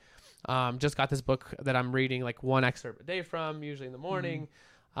time. Like, just got this book that I'm reading, like one excerpt a day from, usually in the morning.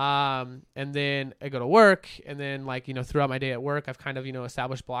 And then I go to work, and then like, you know, throughout my day at work, I've kind of, you know,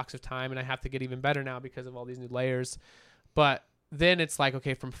 established blocks of time, and I have to get even better now because of all these new layers. But then it's like,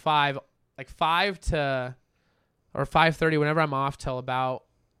 okay, from 5 to, or 5:30, whenever I'm off till about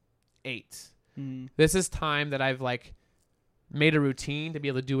 8. This is time that I've like made a routine to be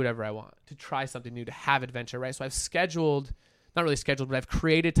able to do whatever I want, to try something new, to have adventure, right? So I've not really scheduled, but I've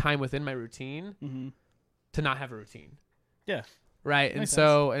created time within my routine to not have a routine. Yeah. Right. And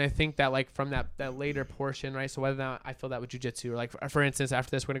so, and I think that like from that later portion, right? So whether or not I feel that with jiu-jitsu, or like, for instance,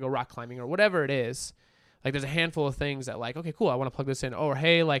 after this, we're going to go rock climbing or whatever it is, like there's a handful of things that like, okay, cool, I want to plug this in. Or,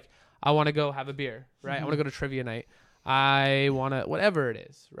 hey, like, I want to go have a beer, right? I want to go to trivia night. I want to, whatever it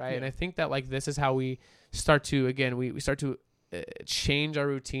is, right? And I think that like this is how we start to, again, we start to change our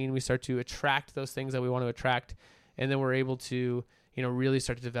routine. We start to attract those things that we want to attract, and then we're able to, really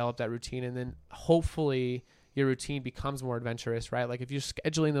start to develop that routine. And then hopefully your routine becomes more adventurous, right? Like if you're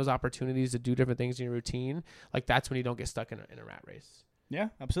scheduling those opportunities to do different things in your routine, like that's when you don't get stuck in a rat race. Yeah,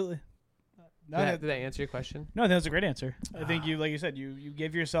 absolutely. Did that answer your question? No, that was a great answer. I think like you said, you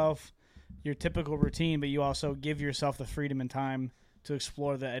give yourself your typical routine, but you also give yourself the freedom and time to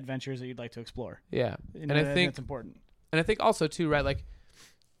explore the adventures that you'd like to explore. Yeah. And I think that's important. And I think also too, right? Like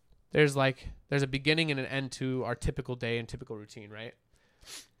there's a beginning and an end to our typical day and typical routine, right?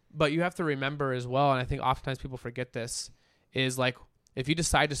 But you have to remember as well, and I think oftentimes people forget this, is like if you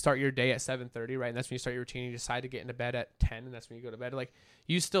decide to start your day at 7:30, right? And that's when you start your routine, you decide to get into bed at 10, and that's when you go to bed. Like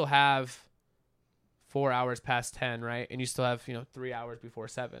you still have 4 hours past 10, right? And you still have, 3 hours before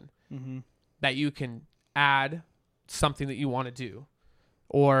 7 that you can add something that you want to do,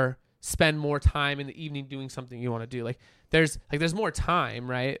 or spend more time in the evening doing something you want to do. Like there's more time,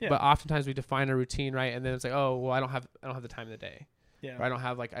 right? Yeah. But oftentimes we define a routine, right? And then it's like, oh, well, I don't have the time in the day. Yeah. Or I don't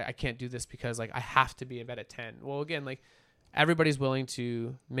have I can't do this because I have to be in bed at 10. Well, again, everybody's willing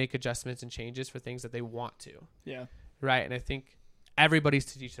to make adjustments and changes for things that they want to. Yeah. Right. And I think everybody's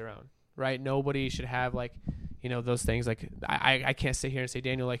to each their own, right? Nobody should have those things. Like I can't sit here and say,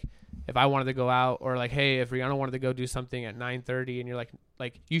 Daniel, if I wanted to go out, or hey, if Rihanna wanted to go do something at 9:30 and you're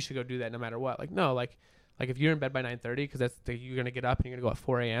like, you should go do that no matter what. No, if you're in bed by 9:30, because you're going to get up and you're going to go at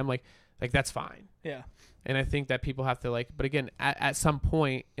 4 a.m. Like that's fine. Yeah. And I think that people have to but again, at some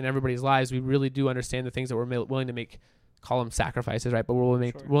point in everybody's lives, we really do understand the things that we're willing to make, call them sacrifices, right? But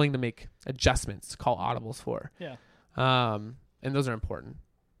we're willing to make adjustments, call audibles for. Yeah. And those are important.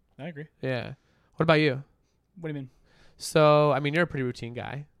 I agree. Yeah. What about you? What do you mean? So, you're a pretty routine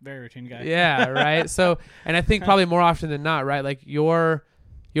guy. Very routine guy. Yeah, right? So, and I think probably more often than not, right? You're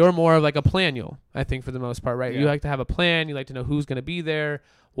more of a planule, I think, for the most part, right? Yeah. You like to have a plan. You like to know who's going to be there,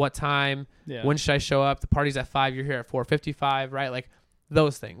 what time, when should I show up? The party's at 5, you're here at 4:55, right?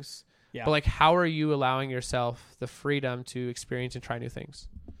 Those things. Yeah. But how are you allowing yourself the freedom to experience and try new things?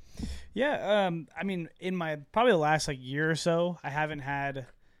 Yeah. In my probably the last year or so, I haven't had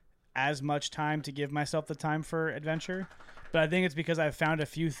as much time to give myself the time for adventure, but I think it's because I've found a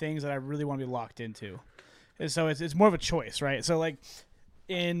few things that I really want to be locked into. And so it's more of a choice, right? So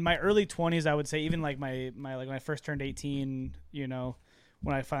in my early 20s, I would say, even my when I first turned 18,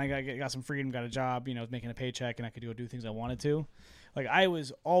 when I finally got some freedom, got a job, was making a paycheck and I could go do things I wanted to. I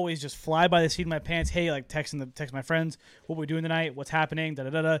was always just fly by the seat of my pants. Hey, text my friends, what we doing tonight? What's happening? Da da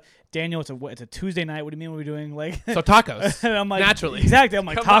da da. Daniel, it's a Tuesday night. What do you mean? What are we doing? So tacos. And I'm naturally. Exactly. I'm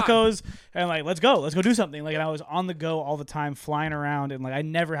tacos, and let's go do something. And I was on the go all the time, flying around, and I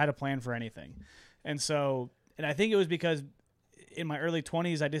never had a plan for anything. And I think it was because in my early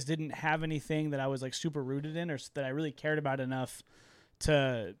 20s, I just didn't have anything that I was super rooted in, or that I really cared about enough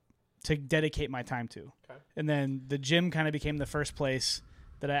to dedicate my time to. Okay. And then the gym kind of became the first place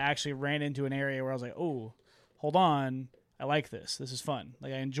that I actually ran into an area where I was like, oh, hold on, I like this. This is fun. I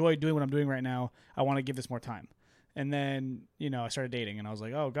enjoy doing what I'm doing right now. I want to give this more time. And then, I started dating, and I was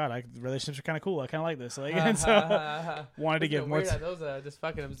like, oh, God, relationships are kind of cool. I kind of like this. And so wanted to give more time. Those just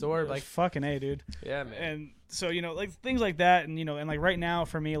fucking absorb. Fucking A, dude. Yeah, man. And so, things like that. And, and right now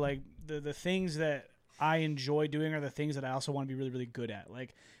for me, the things that I enjoy doing are the things that I also want to be really, really good at.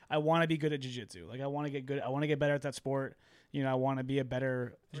 I want to be good at jiu-jitsu. I want to get good. I want to get better at that sport. I want to be a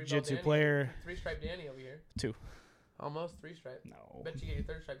better jiu-jitsu player. 3-stripe Danny over here. 2. Almost 3-stripe. No. Bet you get your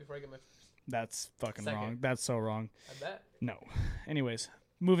 3rd stripe before I get my 1st. That's fucking wrong. That's so wrong. I bet. No. Anyways,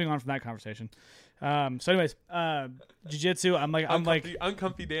 moving on from that conversation. So anyways, jiu-jitsu, I'm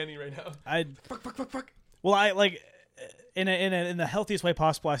uncomfy Danny right now. Fuck. Well, in the healthiest way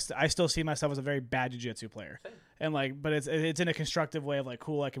possible, I still see myself as a very bad jiu-jitsu player. Same. And but it's in a constructive way of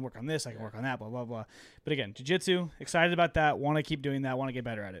cool, I can work on this, I can work on that, blah blah blah. But again, jiu-jitsu, excited about that, want to keep doing that, want to get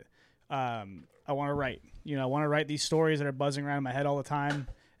better at it. I want to write. I want to write these stories that are buzzing around in my head all the time.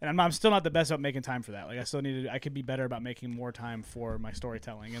 And I'm still not the best about making time for that. I still need to. I could be better about making more time for my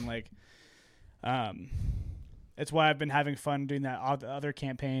storytelling. And it's why I've been having fun doing that other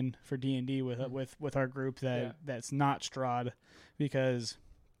campaign for D&D with our group that's not Strahd, because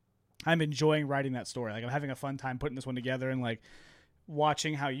I'm enjoying writing that story. I'm having a fun time putting this one together, and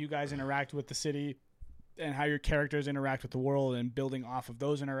watching how you guys interact with the city and how your characters interact with the world, and building off of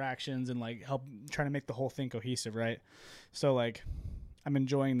those interactions, and help trying to make the whole thing cohesive, right? So I'm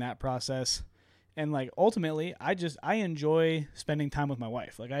enjoying that process. And ultimately, I enjoy spending time with my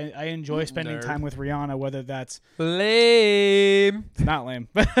wife. I enjoy spending time with Rihanna, whether that's lame. It's not lame,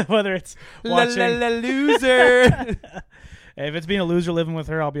 but whether it's watching loser. If it's being a loser living with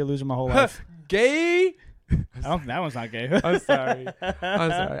her, I'll be a loser my whole life. Gay. I don't. That one's not gay. I'm sorry.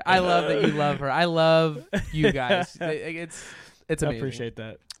 I love that you love her. I love you guys. It's amazing. I appreciate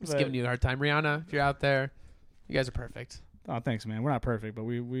that. Just giving you a hard time, Rihanna. If you're out there, you guys are perfect. Oh, thanks, man. We're not perfect, but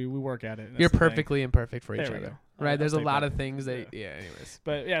we work at it. You're perfectly imperfect for each There we other, go. right? There's a lot that. of things that, anyways.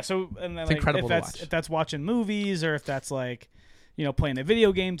 But yeah, so and then It's like, incredible to watch. if that's watching movies or if that's like, playing a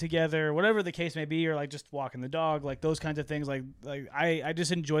video game together, whatever the case may be, or like just walking the dog, like those kinds of things. Like I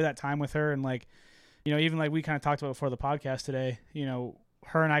just enjoy that time with her, and like, even like we kind of talked about before the podcast today.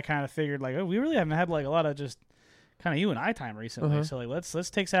 Her and I kind of figured like, oh, we really haven't had like a lot of just kind of you and I time recently. Uh-huh. So like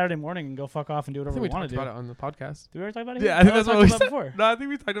let's take Saturday morning and go fuck off and do whatever we want to do. About it on the podcast. Did we ever talk about it? Yeah, I think that's what we said before. No, I think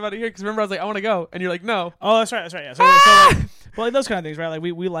we talked about it here because remember I was like, I want to go, and you're like, no. Oh, that's right. Yeah. So like, well, like those kind of things, right? Like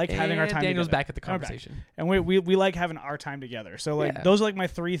we like having our time. Daniel's together. back at the conversation, and we like having our time together. So like those are like my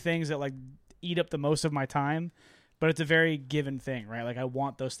three things that like eat up the most of my time, but it's a very given thing, right? Like I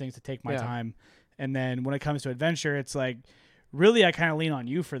want those things to take my time, and then when it comes to adventure, it's like. Really, I kind of lean on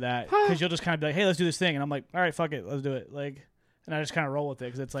you for that because you'll just kind of be like, "Hey, let's do this thing," and I'm like, "All right, fuck it, let's do it." Like, and I just kind of roll with it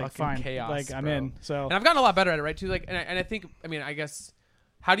because it's like fucking fine, chaos, like I'm bro. in. So, and I've gotten a lot better at it, right? Too, like, and I think, I guess,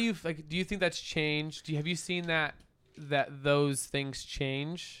 how do you like? Do you think that's changed? Have you seen that those things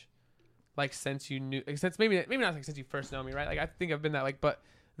change, like since you knew, since maybe not like since you first know me, right? Like I think I've been that like, but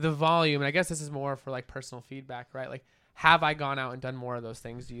the volume, and I guess this is more for like personal feedback, right? Like, have I gone out and done more of those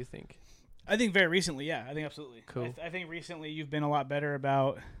things? Do you think? I think very recently, yeah. I think absolutely. Cool. I think recently you've been a lot better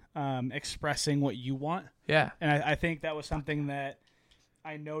about expressing what you want. Yeah. And I think that was something that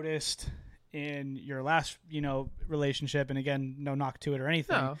I noticed in your last, relationship. And again, no knock to it or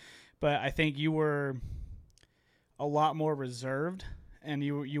anything. No. But I think you were a lot more reserved and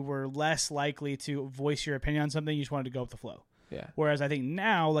you were less likely to voice your opinion on something. You just wanted to go with the flow. Yeah. Whereas I think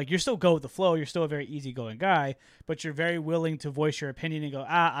now, like, you're still go with the flow. You're still a very easygoing guy, but you're very willing to voice your opinion and go,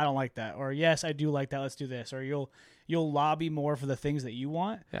 I don't like that. Or, yes, I do like that. Let's do this. Or you'll lobby more for the things that you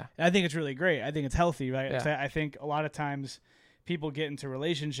want. Yeah. And I think it's really great. I think it's healthy, right? Yeah. I think a lot of times people get into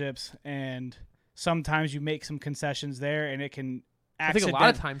relationships and sometimes you make some concessions there and it can I think a lot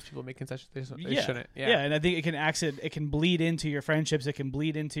of times people make concessions they shouldn't. Yeah, and I think it can bleed into your friendships. It can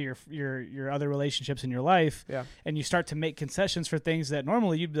bleed into your other relationships in your life. Yeah, and you start to make concessions for things that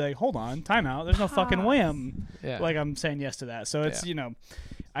normally you'd be like, hold on, time out. There's no fucking way I'm saying yes to that. So it's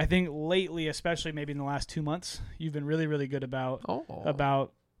I think lately, especially maybe in the last 2 months, you've been really really good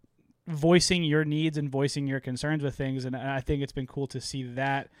about voicing your needs and voicing your concerns with things, and I think it's been cool to see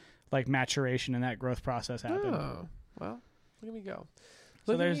that like maturation and that growth process happen. Oh, well. Look at me go.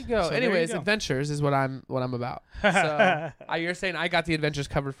 So Look at me go. Anyways, adventures is what I'm about. So you're saying I got the adventures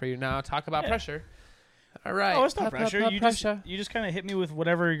covered for you. Now talk about pressure. All right. Oh, it's not pressure. You just kind of hit me with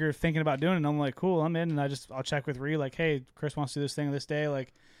whatever you're thinking about doing, and I'm like, cool, I'm in. And I'll check with Ree, like, hey, Chris wants to do this thing this day.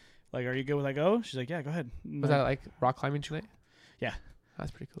 Like, are you good with I go? She's like, yeah, go ahead. Was that like rock climbing tonight? Yeah. That's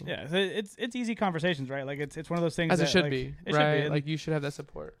pretty cool. Yeah, it's easy conversations, right? Like it's one of those things as that, it should like, be, it right? Should be. Like you should have that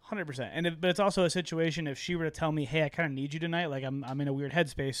support. 100%. But it's also a situation if she were to tell me, "Hey, I kind of need you tonight. Like I'm in a weird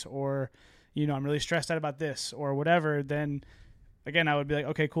headspace, or I'm really stressed out about this, or whatever." Then again, I would be like,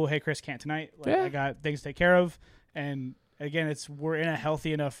 "Okay, cool. Hey, Chris can't tonight. Like I got things to take care of." And again, we're in a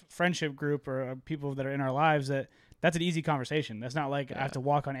healthy enough friendship group or people that are in our lives that's an easy conversation. That's not like I have to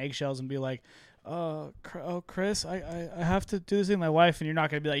walk on eggshells and be like, Chris, I have to do this with my wife, and you're not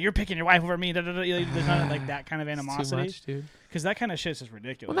going to be like, you're picking your wife over me. There's not like that kind of animosity. Too much, dude. Because that kind of shit's just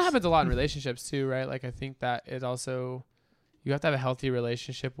ridiculous. Well, that happens a lot in relationships too, right? Like I think that it also, you have to have a healthy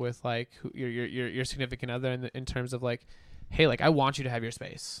relationship with like your significant other in terms of like, hey, like I want you to have your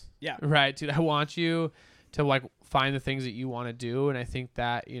space. Yeah. Right, dude. I want you to like find the things that you want to do, and I think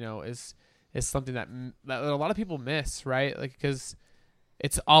that is something that a lot of people miss, right? Like because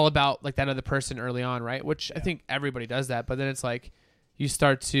it's all about like that other person early on, right? Which I think everybody does that, but then it's like you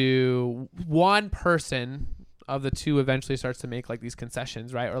start to one person of the two eventually starts to make like these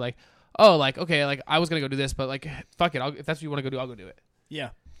concessions, right? Or like, oh, like okay, like I was gonna go do this, but like fuck it, if that's what you want to go do, I'll go do it. Yeah.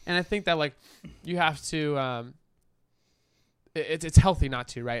 And I think that like you have to, it's healthy not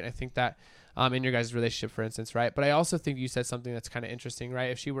to, right? I think that in your guys' relationship, for instance, right? But I also think you said something that's kind of interesting,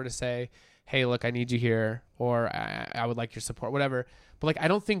 right? If she were to say, hey, look, I need you here, or I would like your support, whatever. But like, I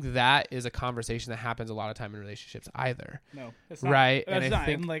don't think that is a conversation that happens a lot of time in relationships either. No, it's not. Right? It's and I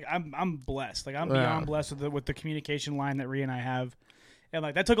think, like I'm blessed. Like I'm beyond blessed with the communication line that Rhea and I have, and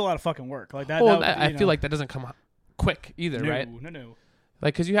like that took a lot of fucking work. Like that. Well, I feel like that doesn't come quick either, right? No.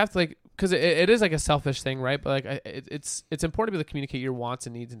 Like, because you have to like, because it is like a selfish thing, right? But like, it's important to be able to communicate your wants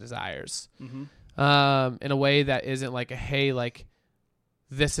and needs and desires, in a way that isn't like a hey, like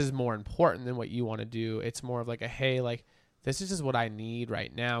this is more important than what you want to do. It's more of like a hey, like this is just what I need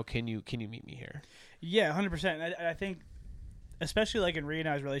right now. Can you meet me here? Yeah, 100%. I think, especially like in Rhea and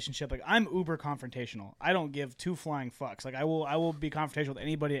I's relationship, like I'm uber confrontational. I don't give two flying fucks. Like I will be confrontational with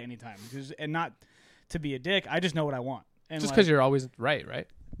anybody at any time, and not to be a dick. I just know what I want. And just because you're always right?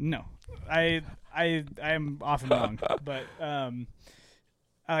 No, I am often wrong, but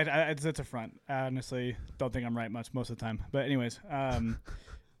it's a front. I honestly don't think I'm right most of the time. But anyways,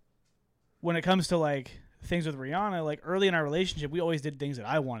 when it comes to like things with Rihanna, like early in our relationship, we always did things that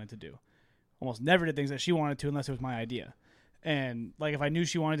I wanted to do. Almost never did things that she wanted to unless it was my idea. And like if I knew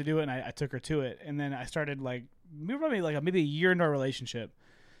she wanted to do it, and I took her to it, and then I started like we were probably like maybe a year into our relationship,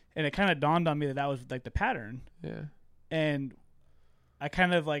 and it kind of dawned on me that was like the pattern. Yeah. And I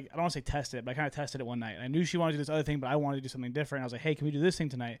kind of like, I don't want to say tested it, but I kind of tested it one night. And I knew she wanted to do this other thing, but I wanted to do something different. I was like, hey, can we do this thing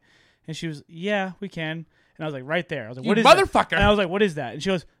tonight? And she was, yeah, we can. And I was like, right there. I was like, what is that? Motherfucker. And I was like, what is that? And she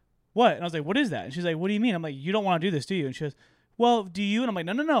goes, what? And I was like, what is that? And she's like, what do you mean? I'm like, you don't want to do this, do you? And she goes, well, do you? And I'm like,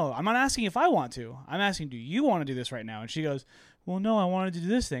 no. I'm not asking if I want to. I'm asking, do you want to do this right now? And she goes, well, no, I wanted to do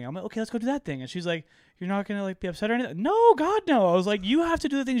this thing. I'm like, okay, let's go do that thing. And she's like, you're not going to like be upset or anything? No, God, no. I was like, you have to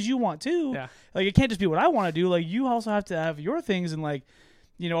do the things you want too. Yeah. Like, it can't just be what I want to do. Like, you also have to have your things. And like,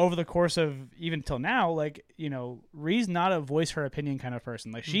 you know, over the course of even till now, like, you know, Ree's not a voice her opinion kind of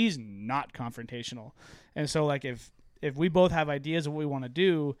person. Like, she's not confrontational. And so like, if we both have ideas of what we want to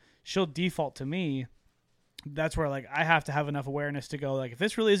do, she'll default to me. That's where like, I have to have enough awareness to go like, if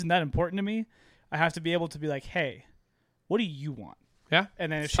this really isn't that important to me, I have to be able to be like, hey, what do you want? Yeah.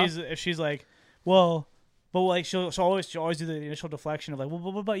 And then if she's like, well, but like she'll always do the initial deflection of like, well,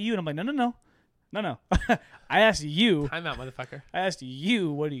 what about you? And I'm like, no. I asked you. Time out, motherfucker. I asked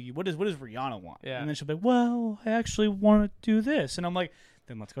you, what does Rihanna want? Yeah. And then she'll be like, well, I actually want to do this. And I'm like,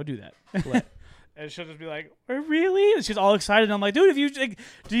 then let's go do that. And she'll just be like, really? And she's all excited. And I'm like, dude, if you like,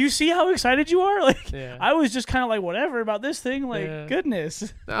 do you see how excited you are? Like, yeah. I was just kind of like, whatever about this thing. Like,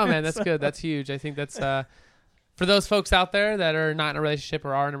 goodness. Oh man, that's good. That's huge. I think that's for those folks out there that are not in a relationship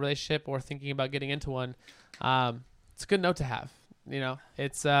or are in a relationship or thinking about getting into one. It's a good note to have. You know,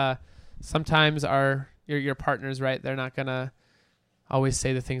 it's sometimes your partners, right? They're not gonna always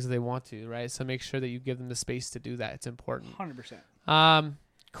say the things that they want to, right? So make sure that you give them the space to do that. It's important. 100%.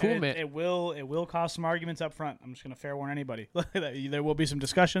 Cool, man. It will cause some arguments up front. I'm just gonna fair warn anybody. There will be some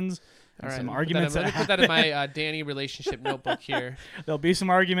discussions and some arguments. Let me put that in my Danny relationship notebook here. There'll be some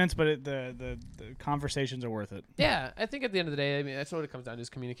arguments, but the conversations are worth it. Yeah, I think at the end of the day, I mean, that's what it comes down to is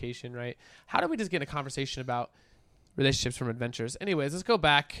communication, right? How do we just get in a conversation about relationships from adventures? Anyways, let's go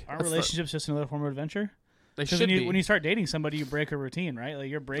back. Aren't relationships just another form of adventure? They should be. When you start dating somebody, you break a routine, right? Like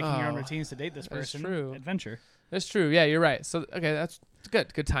you're breaking your own routines to date this person. That's true. Adventure. That's true. Yeah, you're right. So, okay, that's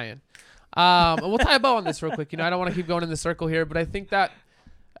good. Good tie-in. We'll tie a bow on this real quick. You know, I don't want to keep going in the circle here, but I think that,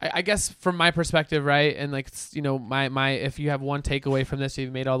 I guess from my perspective, right, and like, you know, my if you have one takeaway from this,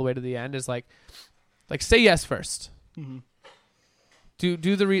 you've made it all the way to the end, is like say yes first. Mm-hmm.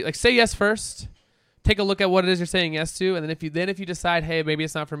 Say yes first. Take a look at what it is you're saying yes to, and then if you decide, hey, maybe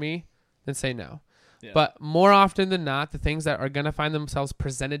it's not for me, then say no. Yeah. But more often than not, the things that are going to find themselves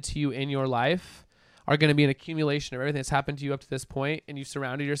presented to you in your life are going to be an accumulation of everything that's happened to you up to this point, and you've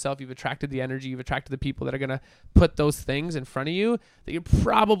surrounded yourself, you've attracted the energy, you've attracted the people that are going to put those things in front of you that you're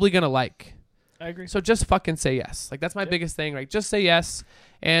probably going to like. I agree. So just fucking say yes. Like, that's my biggest thing, right? Just say yes.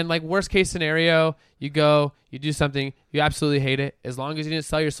 And like, worst case scenario, you go, you do something, you absolutely hate it. As long as you didn't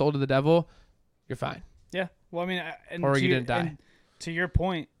sell your soul to the devil, you're fine. Yeah. Well, I mean, or you didn't die. To your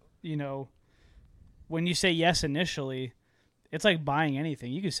point, you know, when you say yes initially, it's like buying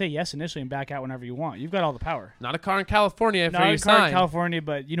anything. You can say yes initially and back out whenever you want. You've got all the power. Not a car in California. Not a car in California,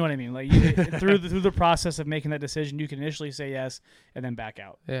 but you know what I mean. Like through the process of making that decision, you can initially say yes and then back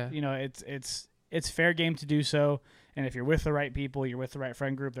out. Yeah. You know, it's fair game to do so. And if you're with the right people, you're with the right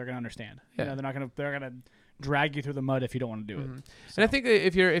friend group, they're gonna understand. Yeah. You know, they're gonna drag you through the mud if you don't want to do it. So. And I think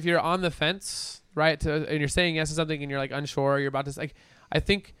if you're on the fence, right, and you're saying yes to something and you're like unsure, you're about to like, I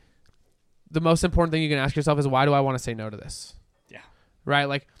think the most important thing you can ask yourself is, why do I want to say no to this? Yeah. Right?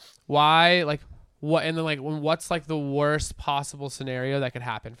 Like, why? Like, what? And then like, what's like the worst possible scenario that could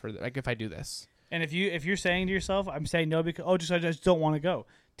happen for like if I do this? And if you're saying to yourself, I'm saying no because I just don't want to go.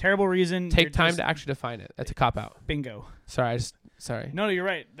 Terrible reason. Take time to actually define it. That's a cop out. Bingo. Sorry. No, you're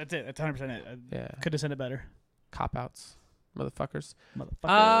right. That's it. That's 100% it. Yeah. Could have said it better. Cop outs, motherfuckers.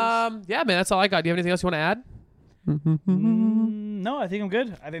 Yeah, man, that's all I got. Do you have anything else you want to add? No, I think I'm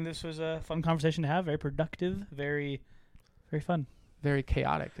good. I think this was a fun conversation to have. Very productive. Very, very fun. Very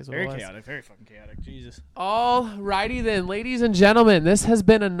chaotic as well. Very chaotic. Very fucking chaotic. Jesus. All righty then, ladies and gentlemen. This has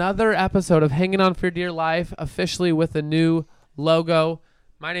been another episode of Hanging On For Dear Life, officially with a new logo.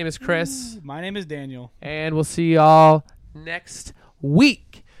 My name is Chris. My name is Daniel. And we'll see y'all next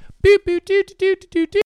week. Boop, boop, doo, doo, doo, doo, doo.